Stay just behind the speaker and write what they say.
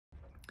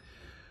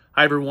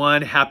Hi,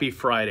 everyone. Happy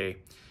Friday.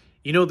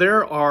 You know,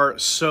 there are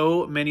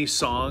so many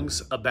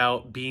songs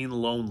about being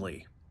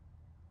lonely.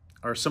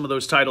 Are some of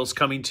those titles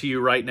coming to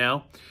you right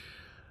now?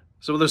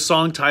 Some of those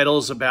song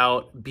titles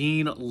about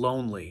being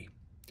lonely.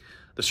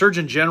 The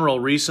Surgeon General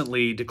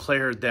recently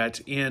declared that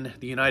in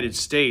the United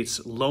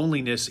States,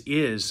 loneliness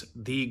is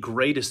the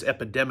greatest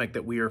epidemic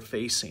that we are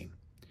facing.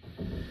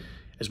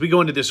 As we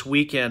go into this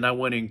weekend, I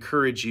want to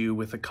encourage you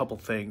with a couple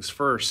things.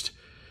 First,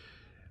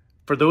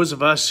 for those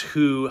of us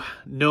who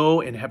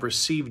know and have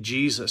received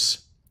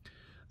Jesus,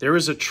 there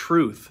is a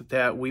truth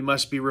that we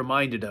must be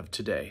reminded of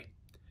today,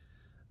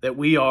 that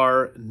we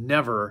are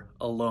never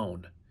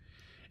alone.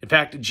 In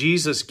fact,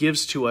 Jesus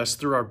gives to us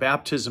through our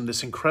baptism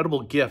this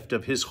incredible gift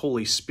of his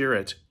Holy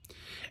Spirit.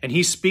 And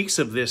he speaks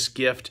of this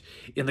gift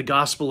in the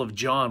Gospel of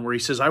John, where he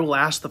says, "I will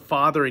ask the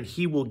Father, and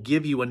he will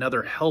give you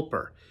another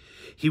helper.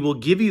 He will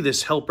give you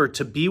this helper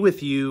to be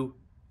with you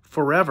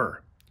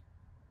forever,"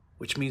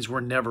 which means we're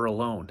never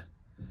alone.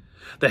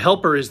 The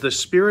helper is the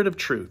Spirit of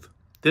truth.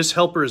 This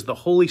helper is the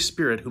Holy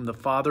Spirit whom the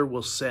Father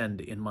will send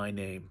in my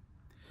name.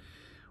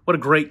 What a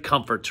great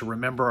comfort to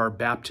remember our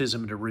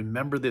baptism and to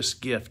remember this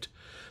gift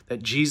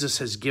that Jesus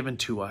has given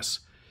to us,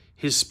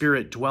 his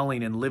Spirit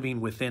dwelling and living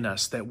within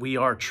us, that we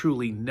are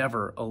truly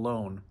never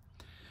alone.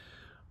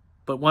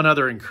 But one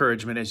other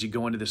encouragement as you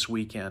go into this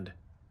weekend,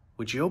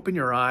 would you open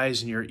your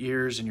eyes and your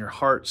ears and your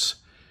hearts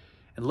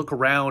and look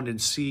around and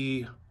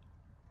see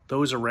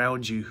those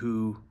around you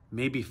who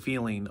may be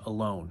feeling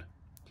alone?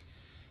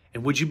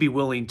 And would you be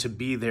willing to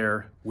be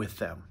there with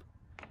them?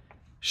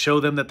 Show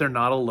them that they're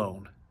not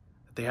alone,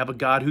 that they have a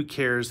God who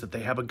cares, that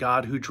they have a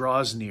God who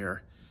draws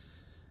near,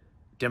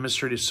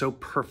 demonstrated so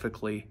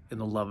perfectly in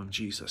the love of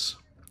Jesus.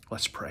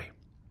 Let's pray.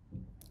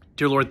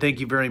 Dear Lord, thank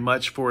you very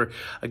much for,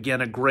 again,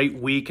 a great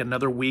week,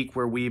 another week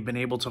where we've been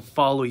able to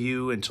follow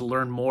you and to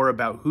learn more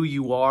about who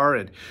you are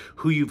and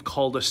who you've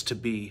called us to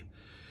be.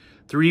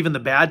 Through even the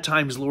bad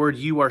times, Lord,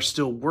 you are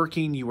still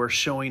working. You are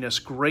showing us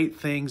great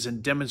things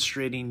and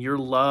demonstrating your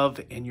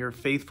love and your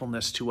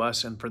faithfulness to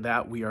us, and for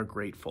that we are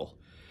grateful.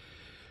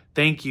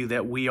 Thank you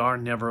that we are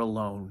never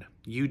alone.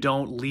 You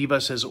don't leave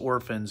us as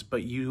orphans,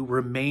 but you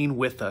remain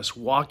with us,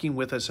 walking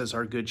with us as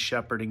our good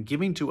shepherd and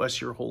giving to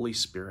us your Holy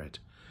Spirit.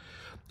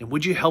 And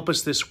would you help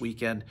us this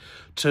weekend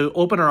to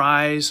open our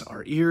eyes,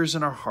 our ears,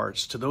 and our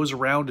hearts to those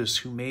around us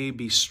who may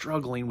be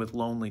struggling with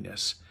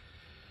loneliness,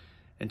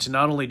 and to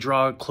not only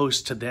draw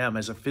close to them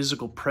as a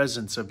physical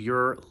presence of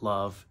your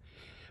love,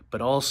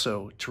 but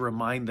also to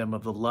remind them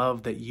of the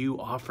love that you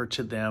offer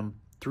to them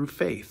through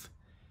faith,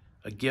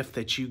 a gift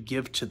that you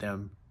give to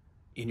them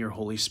in your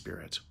Holy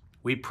Spirit.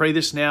 We pray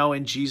this now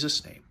in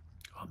Jesus' name.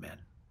 Amen.